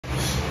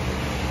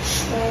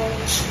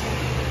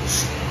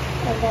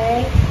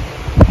Okay.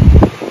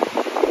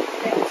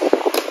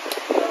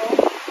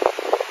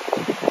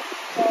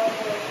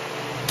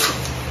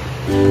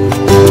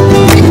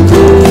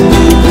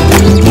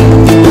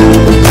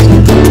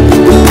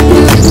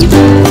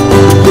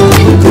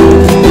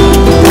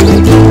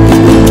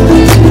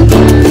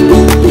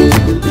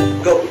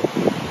 Go.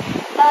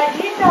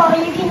 You know,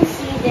 you can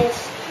see this,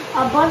 a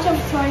bunch of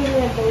toys in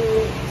the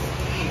balloons.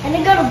 And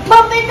they're gonna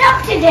pump it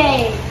up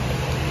today.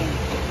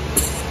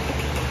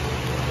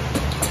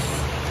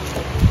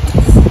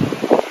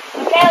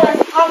 Okay,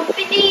 let's pump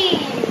it in.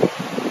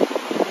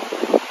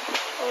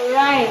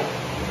 Alright.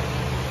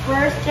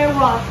 First the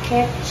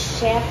rocket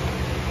ship.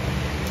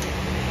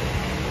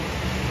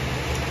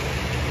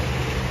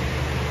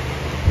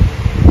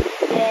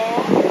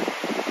 There.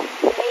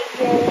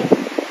 Bigger.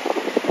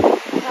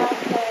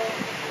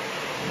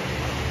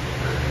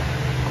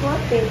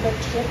 But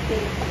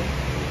chippy.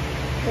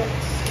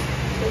 Let's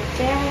put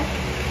that.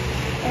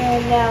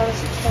 And now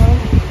let's jump.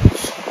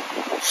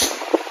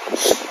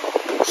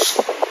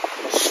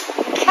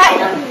 Kind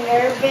of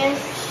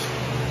nervous.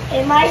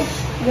 It might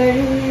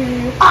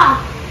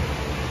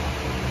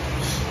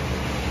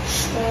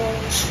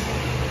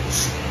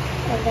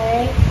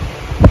okay.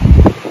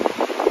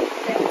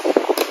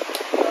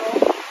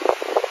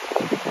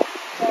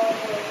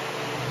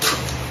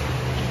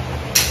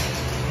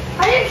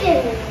 Are you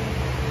kidding?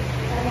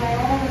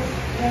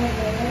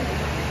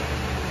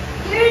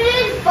 Here it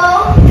is,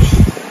 folks.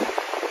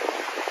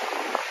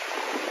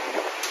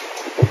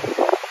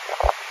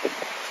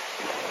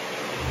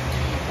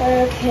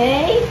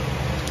 Okay.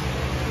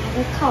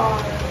 The car.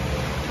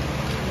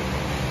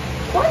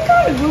 One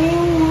got a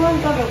green, one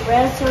got a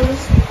red, so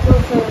let's go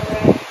for the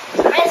red.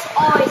 Red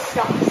always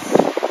sucks.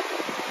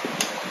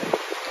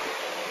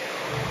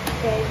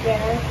 Okay,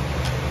 there.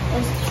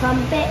 There's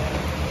trumpet.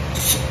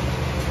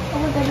 Oh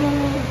my god,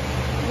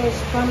 there's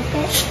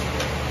trumpet.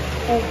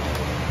 Okay.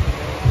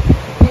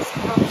 There's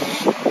trumpet.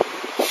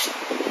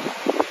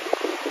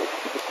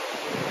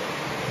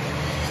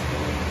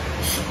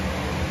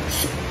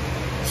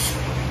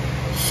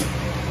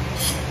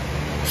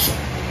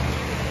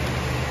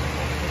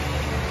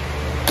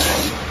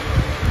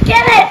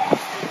 Get it!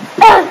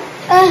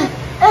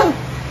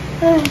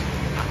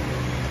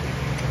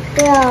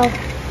 Yeah,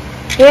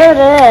 here it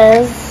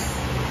is.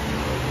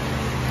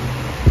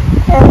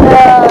 And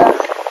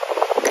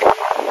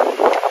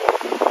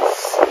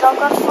stuck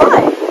on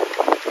fire.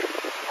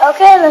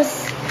 Okay, let's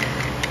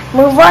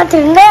move on to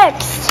the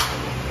next.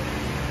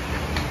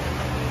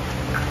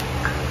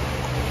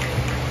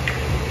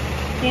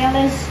 Yeah,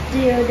 let's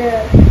do the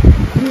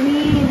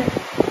green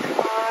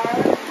car.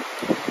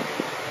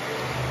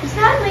 It's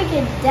not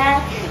making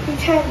that.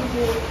 It's trying to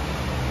do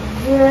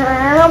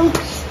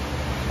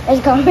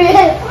it's going to be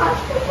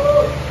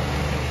impossible.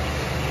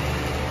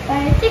 But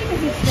I think we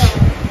can try.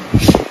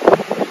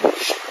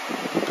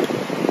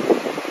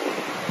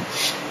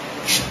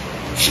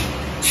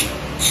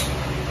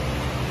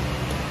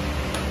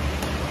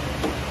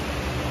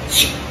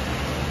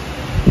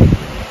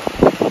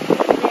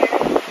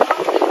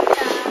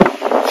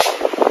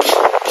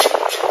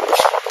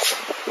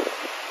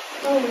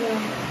 Oh no.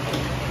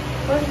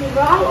 What's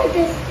wrong with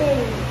this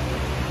thing?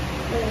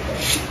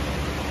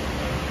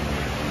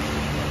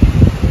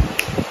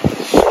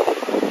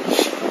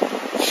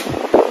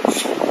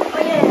 Oh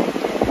yeah.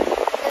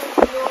 Let's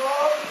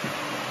roll.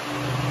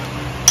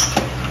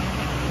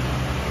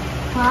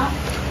 Pop.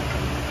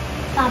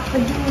 Pop a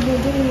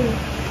doo-doo-doo.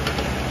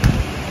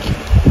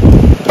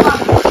 Pop.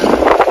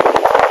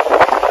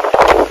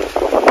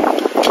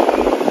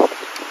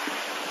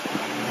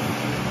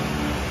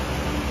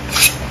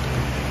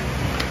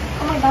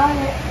 Oh my god,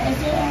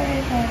 is it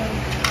everything?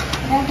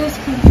 That just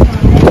comes from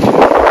it.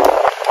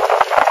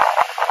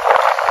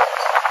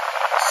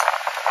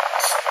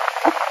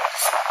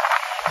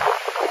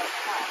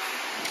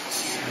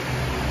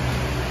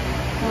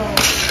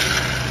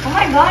 Oh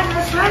my god,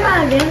 let's try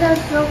that again,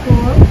 that's so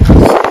cool.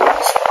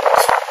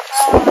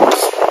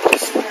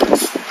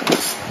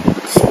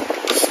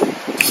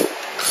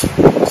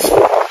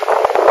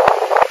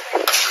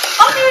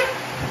 Okay.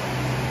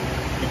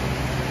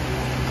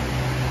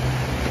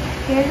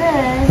 Here it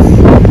is.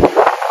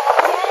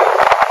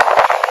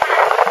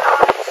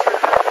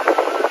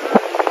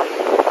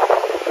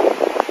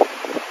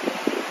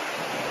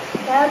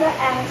 Now the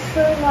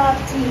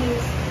astronauts.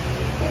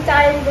 Since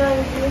I'm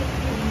going to do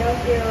no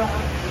you're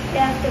wrong. You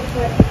have to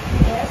put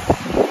this.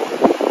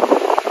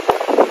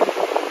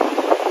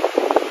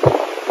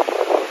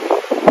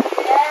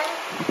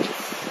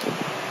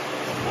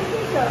 This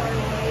is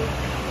alright.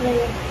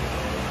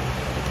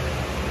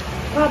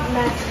 Pop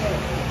master.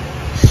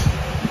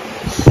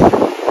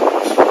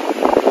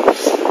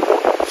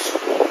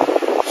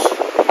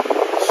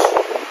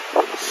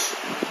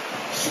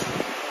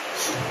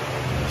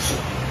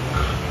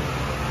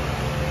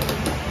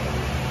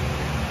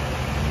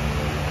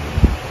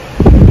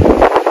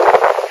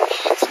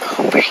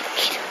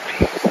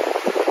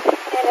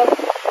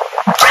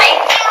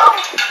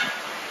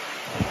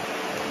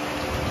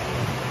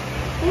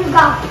 You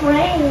got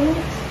brains.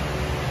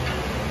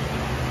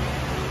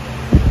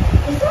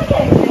 It's like a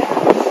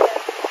girl.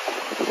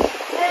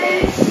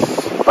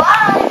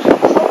 Subscribe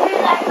so you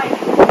like my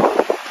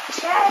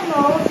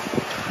channel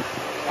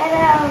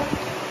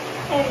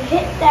and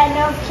hit that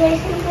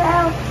notification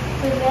bell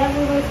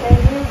whenever we send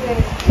new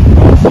videos.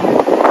 Make sure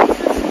to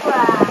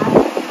subscribe.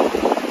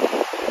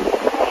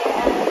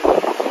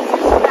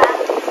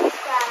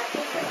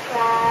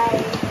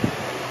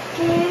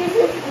 Please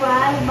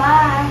subscribe.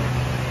 Bye.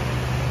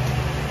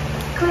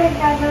 Click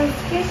that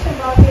notification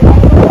bell.